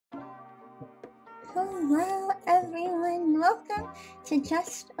Hello everyone, welcome to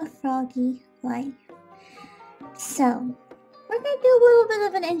Just a Froggy Life. So, we're going to do a little bit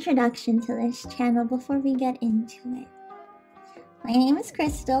of an introduction to this channel before we get into it. My name is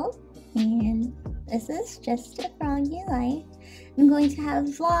Crystal, and this is Just a Froggy Life. I'm going to have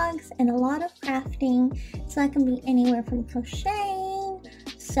vlogs and a lot of crafting, so that can be anywhere from crocheting,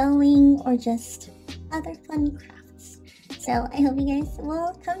 sewing, or just other fun crafts. So I hope you guys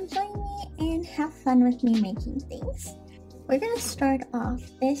will come join me and have fun with me making things. We're going to start off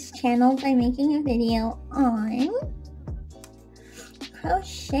this channel by making a video on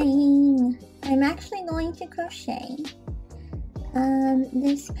crocheting. I'm actually going to crochet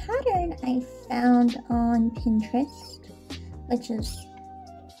this pattern I found on Pinterest, which is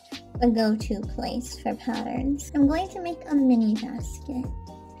a go-to place for patterns. I'm going to make a mini basket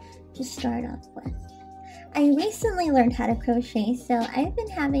to start off with. I recently learned how to crochet, so I've been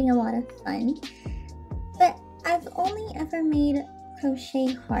having a lot of fun, but I've only ever made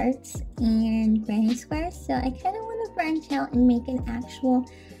crochet hearts and granny squares, so I kind of want to branch out and make an actual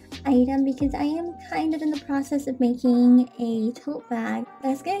item because I am kind of in the process of making a tote bag.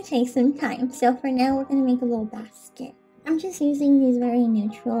 That's going to take some time, so for now we're going to make a little basket. I'm just using these very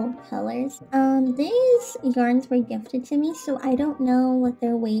neutral colors. These yarns were gifted to me, so I don't know what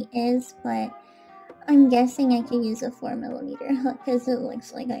their weight is, but I'm guessing I could use a 4mm hook because it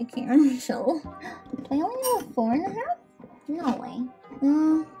looks like I can. So, do I only have a 4.5? No way.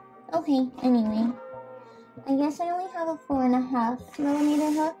 Okay, anyway. I guess I only have a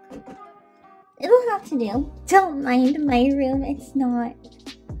 4.5mm hook. It'll have to do. Don't mind my room, it's not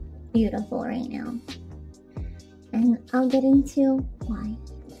beautiful right now. And I'll get into why.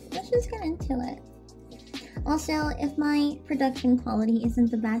 Let's just get into it. Also, if my production quality isn't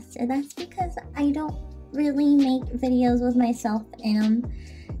the best, that's because I don't really make videos with myself in them.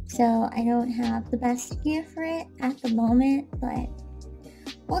 So I don't have the best gear for it at the moment, but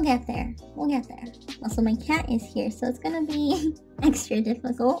we'll get there. We'll get there. Also, my cat is here, so it's gonna be extra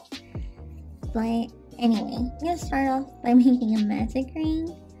difficult. But anyway, I'm gonna start off by making a magic ring,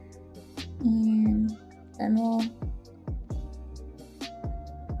 and then we'll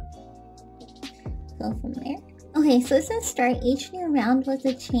go from there. Okay, so it says start each new round with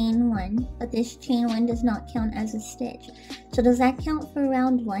a chain 1, but this chain 1 does not count as a stitch. So does that count for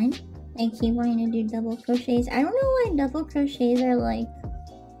round 1? I keep wanting to do double crochets. I don't know why double crochets are like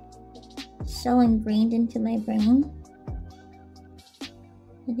so ingrained into my brain.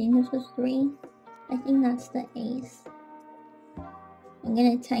 I think this was 3. I think that's the 8th. I'm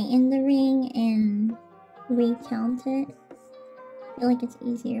gonna tighten the ring and recount it. I feel like it's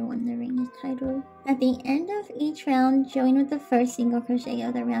easier when the ring is tighter. At the end of each round, join with the first single crochet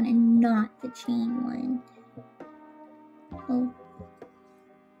of the round and not the chain 1. Oh.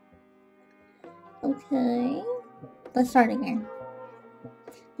 Okay. Let's start again.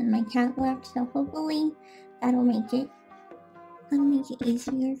 And my cat left, so hopefully that'll make it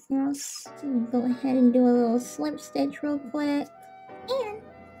easier for us. So we'll go ahead and do a little slip stitch real quick. And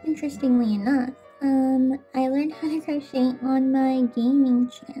interestingly enough, I learned how to crochet on my gaming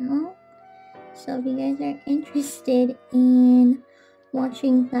channel. So if you guys are interested in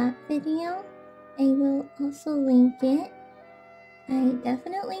watching that video, I will also link it. I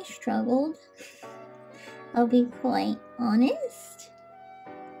definitely struggled. I'll be quite honest.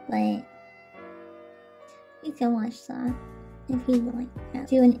 But you can watch that if you'd like.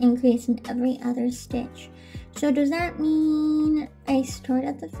 Do an increase in every other stitch. So does that mean I start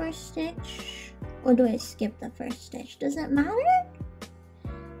at the first stitch? Or do I skip the first stitch? Does it matter?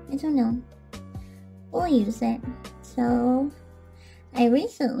 I don't know. We'll use it. So, I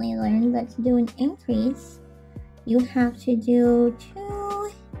recently learned that to do an increase, you have to do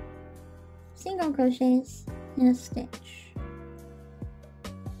 2 single crochets in a stitch.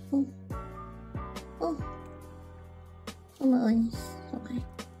 Oh. Oh. Okay.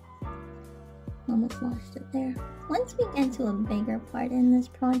 Almost lost it there. Once we get to a bigger part in this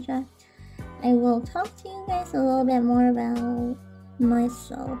project, I will talk to you guys a little bit more about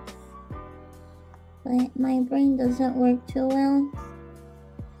myself. But my brain doesn't work too well.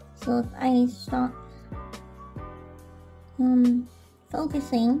 So if I stop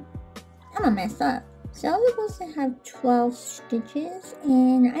focusing, I'm gonna mess up. So I was supposed to have 12 stitches,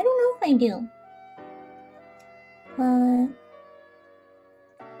 and I don't know if I do. But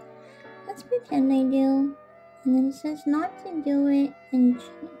let's pretend I do. And then it says not to do it in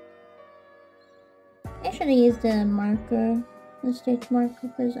chain. I should have used the marker, the stitch marker,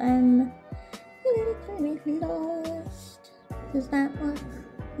 because I'm a little bit lost. Does that look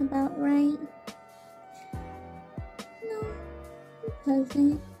about right? No, it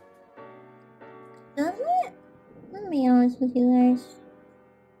doesn't. Does it? I'm gonna be honest with you guys.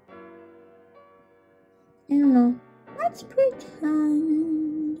 I don't know. Let's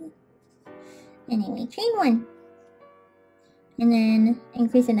pretend. Anyway, chain 1. And then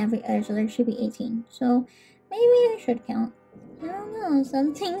increase in every other, so there should be 18. So maybe I should count. I don't know,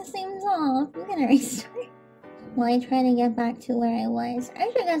 something seems off. I'm gonna restart. While I try to get back to where I was,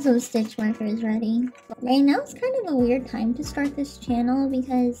 I should get some stitch markers ready. Right now it's kind of a weird time to start this channel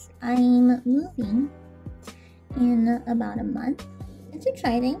because I'm moving in about a month. It's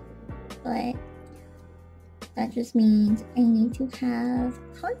exciting, but that just means I need to have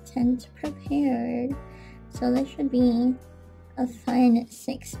content prepared. So this should be a fun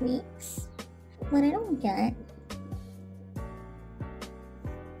 6 weeks. What I don't get,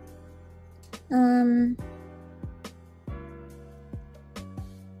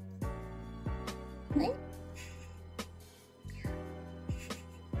 what?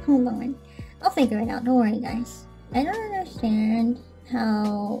 Hold on, I'll figure it out, don't worry guys. I don't understand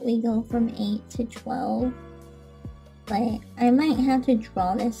how we go from 8 to 12, but I might have to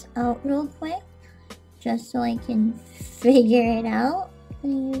draw this out real quick just so I can figure it out.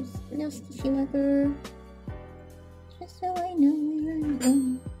 I'm gonna use no stitchy marker just so I know where I'm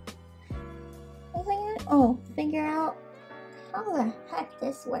going. Figure out how the heck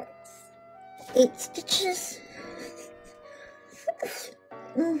this works. 8 stitches.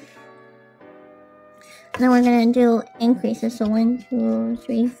 Now we're gonna do increases. So 1, 2,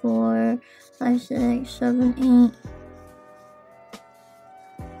 3, 4, 5, 6, 7, 8.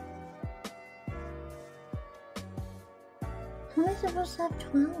 How am I supposed to have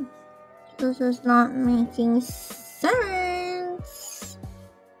 12? This is not making sense.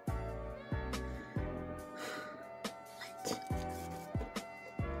 What?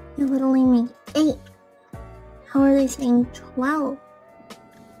 It would only make 8. How are they saying 12?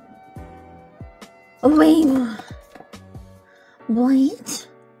 Oh, wait. What?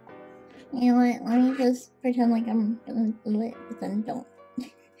 You know what? Let me just pretend like I'm gonna do it, but then don't.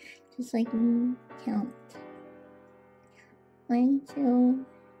 Just like count. 1, 2,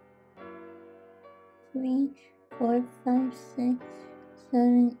 3, 4, 5, 6,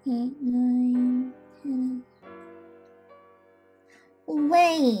 7, 8, 9, 10.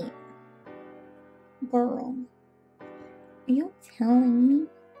 Wait! Girl. Are you telling me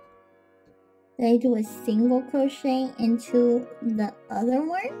that I do a single crochet into the other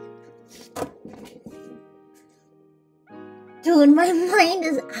one? Dude, my mind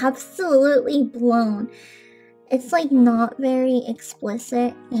is absolutely blown. It's like not very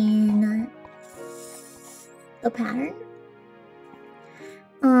explicit in the pattern.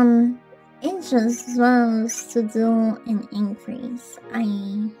 It just supposed to do an increase.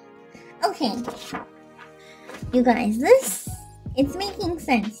 Okay. You guys, it's making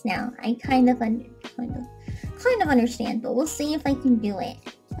sense now. I kind of understand, but we'll see if I can do it.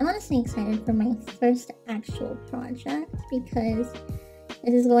 I'm honestly excited for my first actual project because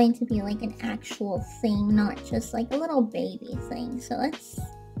this is going to be like an actual thing, not just like a little baby thing. So this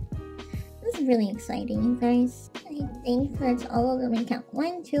is really exciting, you guys. I think that's all of them. I count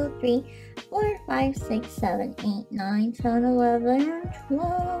 1, 2, 3, 4, 5, 6, 7, 8, 9, 10, 11,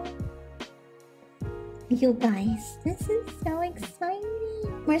 12. You guys, this is so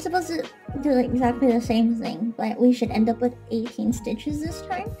exciting. We're supposed to do exactly the same thing, but we should end up with 18 stitches this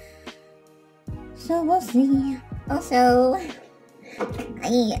time. So we'll see. Also,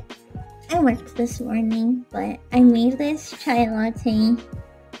 I worked this morning, but I made this chai latte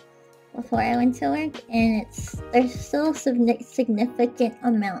before I went to work, and there's still a significant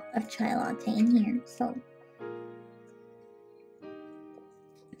amount of chai latte in here, so.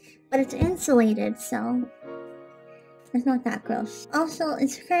 But it's insulated, so it's not that gross. Also,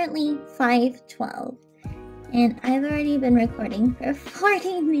 it's currently 5:12, and I've already been recording for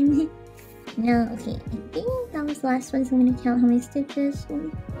 40 minutes. Now, okay, I think that was the last one, so I'm gonna count how many stitches.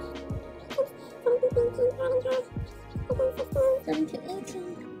 7 to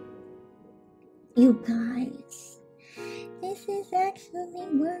 18. You guys, this is actually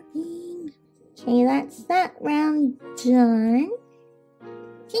working. Okay, that's that round done.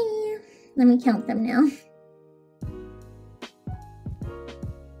 Okay, let me count them now.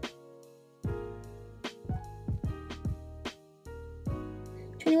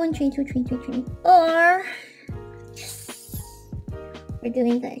 One, 22, 23, 24. Yes. We're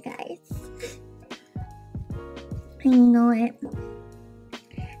doing good, guys. And you know what?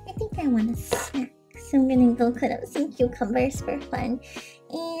 I think I want a snack. So I'm gonna go cut up some cucumbers for fun.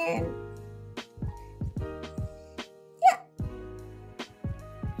 And yeah.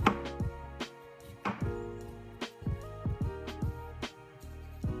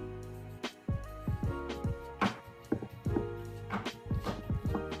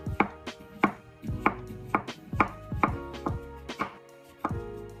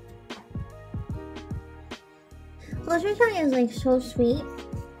 Crochet is like so sweet,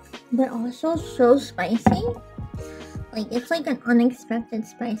 but also so spicy. Like it's like an unexpected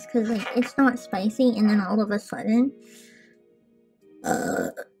spice because like it's not spicy and then all of a sudden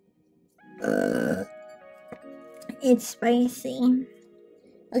it's spicy.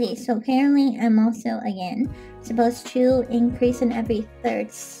 Okay, so apparently I'm also again supposed to increase in every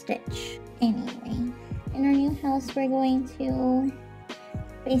third stitch. Anyway, in our new house we're going to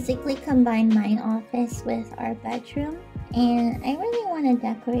basically combine my office with our bedroom, and I really want to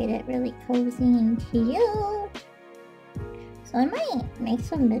decorate it really cozy and cute. So I might make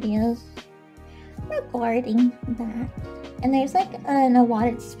some videos regarding that. And there's like an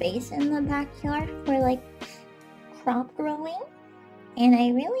allotted space in the backyard for like crop growing, and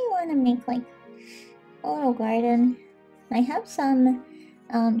I really want to make like a little garden. I have some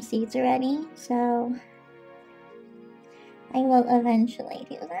seeds already, so I will eventually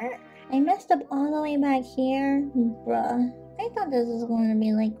do that. I messed up all the way back here, bruh. I thought this was going to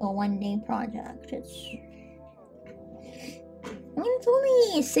be like a one-day project. I mean, it's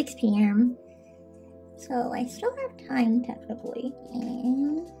only 6 p.m. So I still have time technically.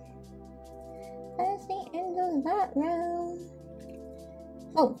 And that's the end of that round.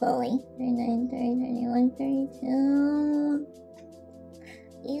 Hopefully. 39, 30, 31, 32.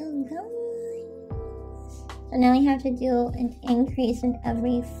 You guys. So now we have to do an increase in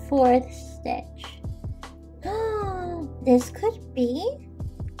every 4th stitch. This could be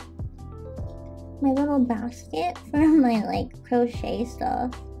my little basket for my like crochet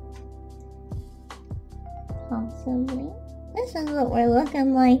stuff. Possibly. This is what we're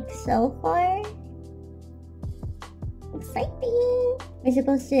looking like so far. Exciting! We're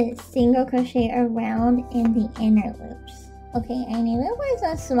supposed to single crochet around in the inner loops. Okay, I knew it was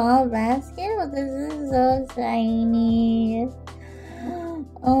a small basket, but this is so tiny.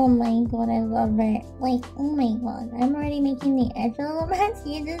 Oh my god, I love it. Like, oh my god, I'm already making the edge of the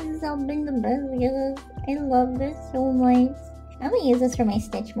basket. This is how big the basket is. I love this so much. I'm gonna use this for my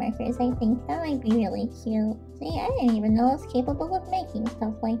stitch markers. I think that might be really cute. See, I didn't even know I was capable of making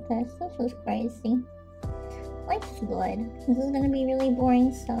stuff like this. This was crazy. Life's good. This is gonna be really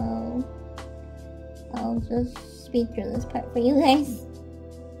boring, so I'll just speed through this part for you guys.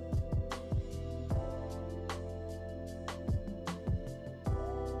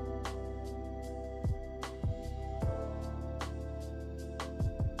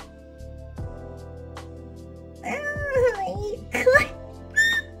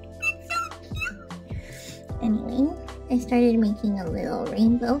 Anyway, I started making a little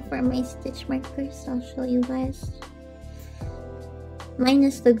rainbow for my stitch markers. I'll show you guys.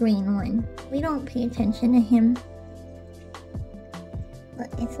 Minus the green one. We don't pay attention to him.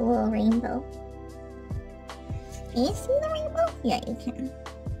 But it's a little rainbow. Can you see the rainbow? Yeah, you can.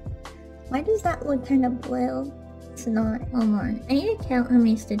 Why does that look kind of blue? It's not. Hold on. I need to count how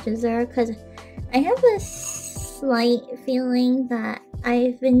many stitches there are because I have a slight feeling that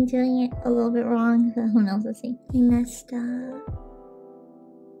I've been doing it a little bit wrong, so who knows, let's see. I messed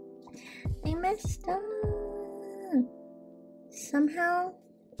up. Somehow,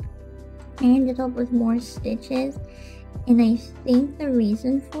 I ended up with more stitches, and I think the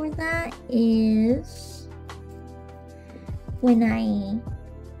reason for that is when I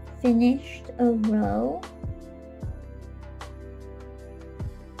finished a row,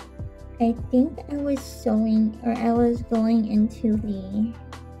 I think I was sewing, or I was going into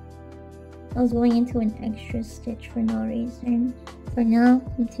an extra stitch for no reason. For now,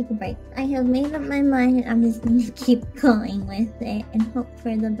 let me take a break. I have made up my mind. I'm just going to keep going with it and hope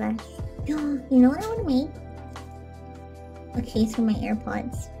for the best. You know what I want to make? A case for my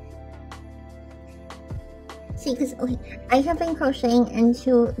AirPods. See, because I have been crocheting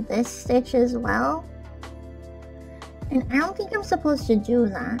into this stitch as well, and I don't think I'm supposed to do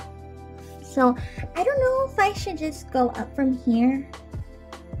that. So I don't know if I should just go up from here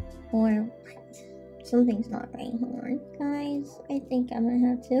or what. Something's not right. Hold on, guys. I think I'm gonna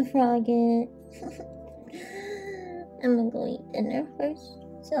have to frog it. I'm gonna go eat dinner first.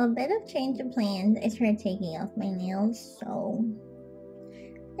 So a bit of change of plans. I started taking off my nails, so I'm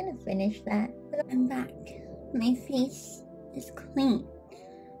gonna finish that. I'm back. My face is clean.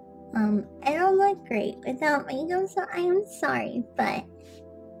 I don't look great without makeup, so I am sorry, but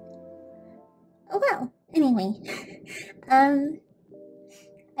oh well. Anyway,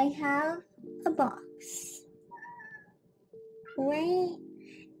 I have a box, right?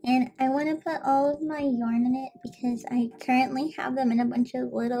 And I want to put all of my yarn in it because I currently have them in a bunch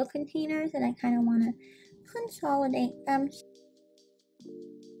of little containers and I kind of want to consolidate them.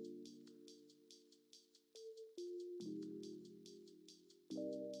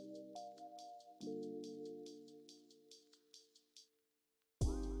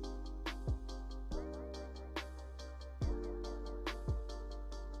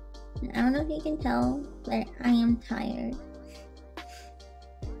 I don't know if you can tell, but I am tired.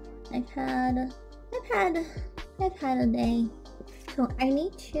 I've had a day. So I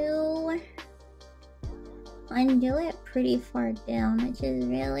need to undo it pretty far down, which is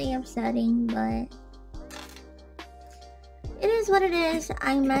really upsetting, but it is what it is.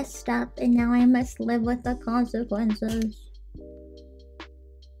 I messed up and now I must live with the consequences.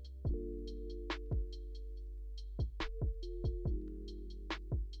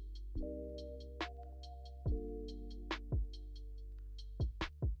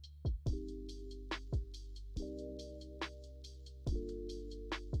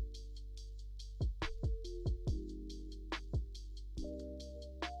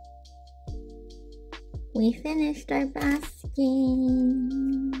 We finished our basket. Look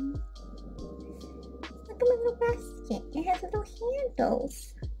at my little basket. It has little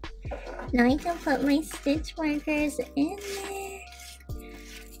handles. Now I can put my stitch markers in there.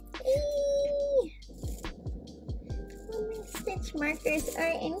 Eee! All my stitch markers are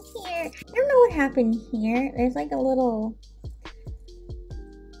in here. I don't know what happened here. There's like a little...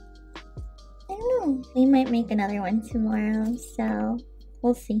 I don't know. We might make another one tomorrow, so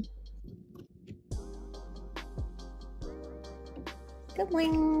we'll see. Good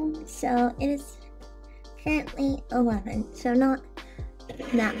morning. So it is currently 11, so not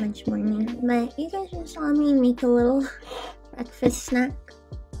that much morning, but you guys just saw me make a little breakfast snack.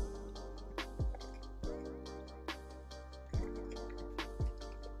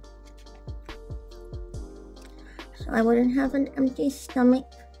 So I wouldn't have an empty stomach,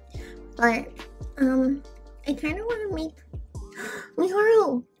 but I kind of want to make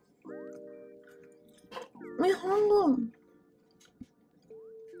Miharu.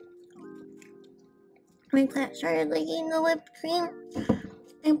 My cat started licking the whipped cream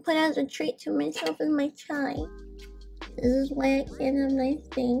I put as a treat to myself in my chai. This is why I can't have nice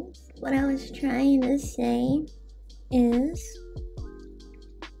things. What I was trying to say is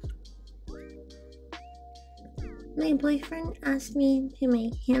my boyfriend asked me to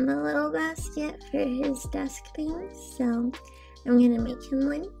make him a little basket for his desk things, so I'm gonna make him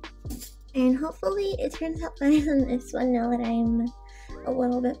one. And hopefully it turns out better than this one now that I'm a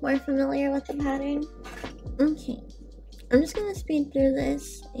little bit more familiar with the pattern. Okay, I'm just gonna speed through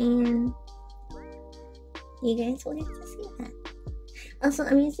this and you guys will get to see that. Also,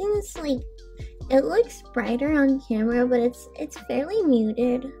 I'm using this, like, it looks brighter on camera, but it's fairly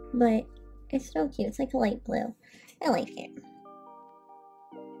muted, but it's still cute. It's like a light blue. I like it.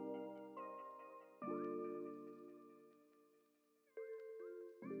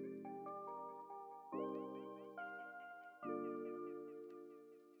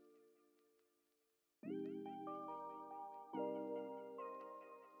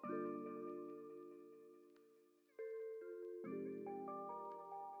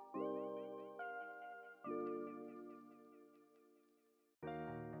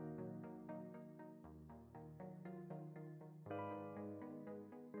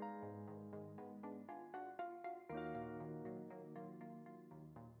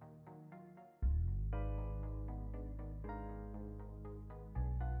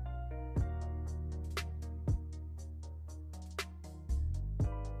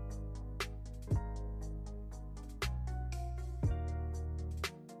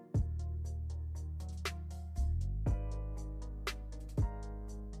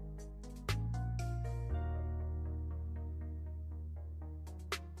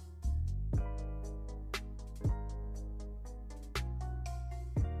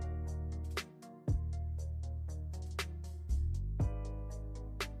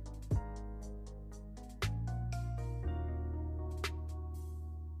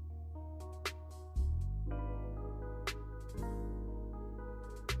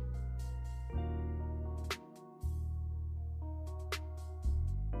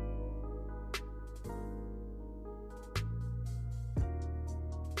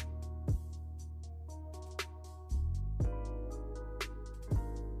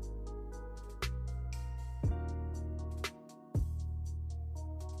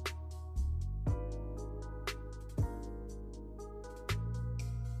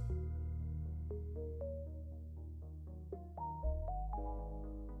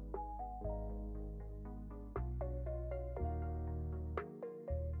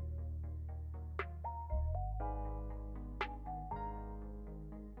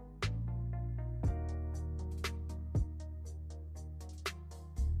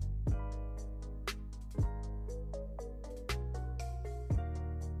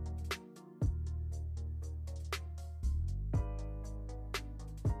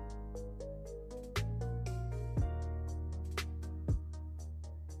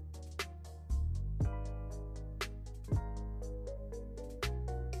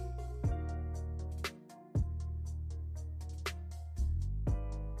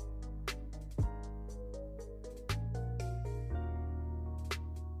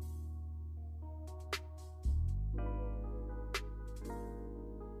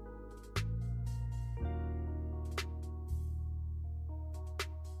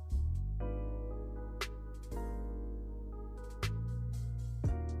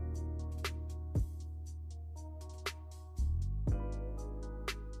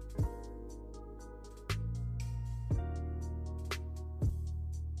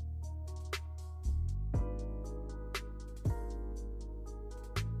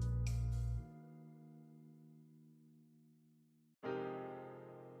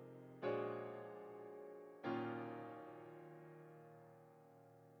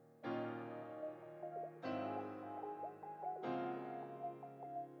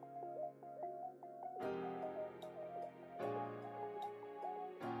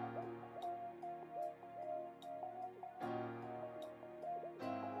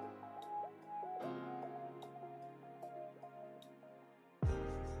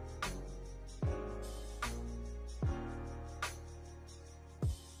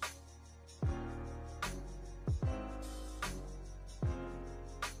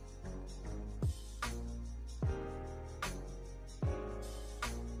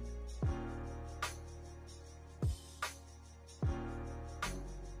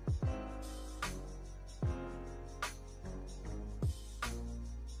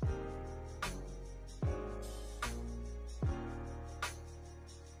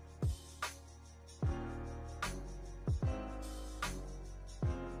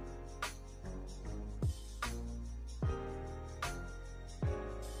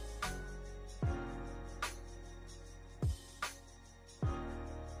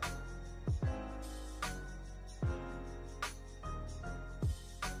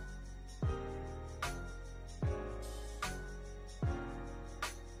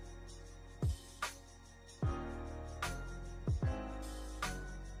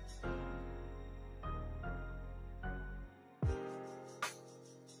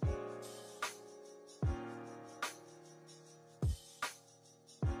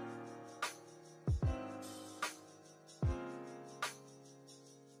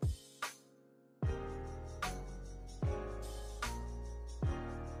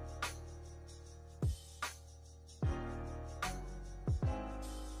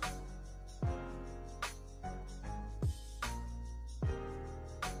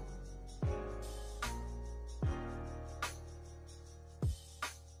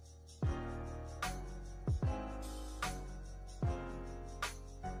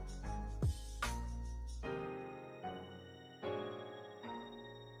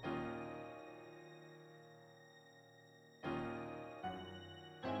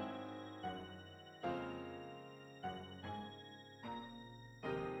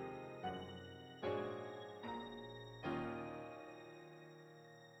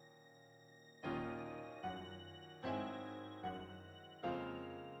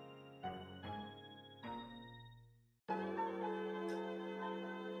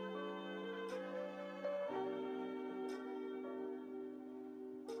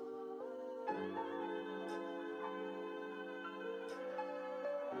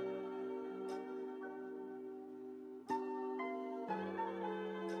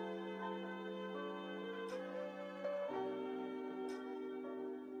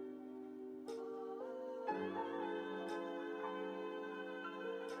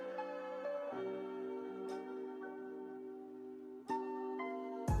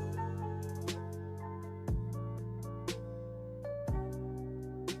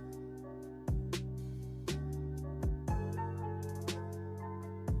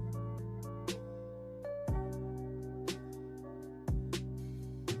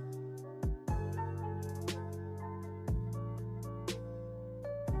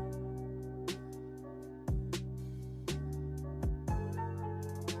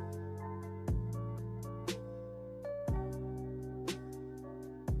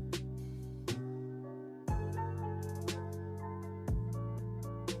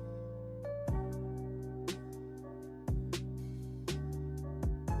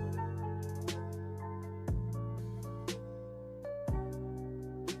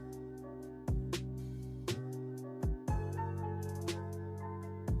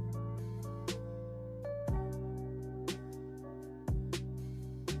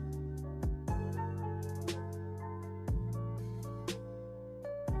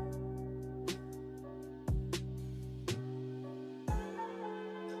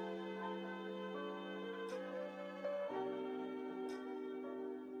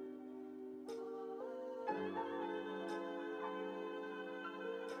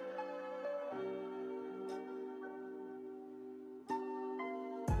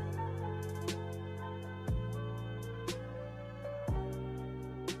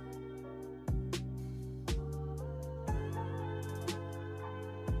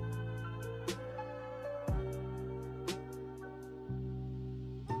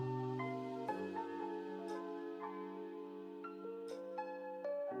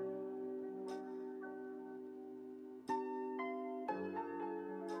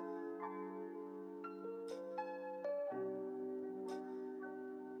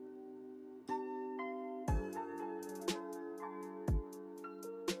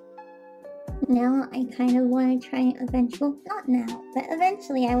 now I kind of want to try eventually, not now, but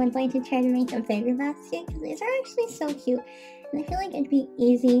eventually I would like to try to make a bigger basket because these are actually so cute. And I feel like it'd be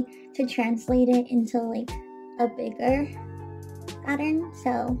easy to translate it into like a bigger pattern.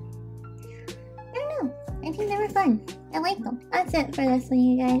 So I don't know. I think they were fun. I like them. That's it for this one,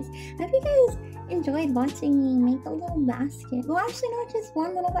 you guys. I hope you guys enjoyed watching me make a little basket. Well, actually not just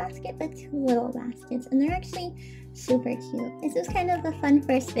one little basket, but 2 little baskets. And they're actually super cute. This was kind of a fun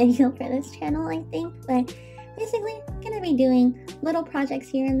first video for this channel, I think. But basically, I'm going to be doing little projects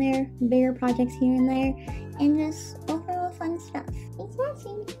here and there, bigger projects here and there, and just overall fun stuff. Thanks for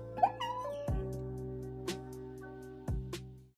watching.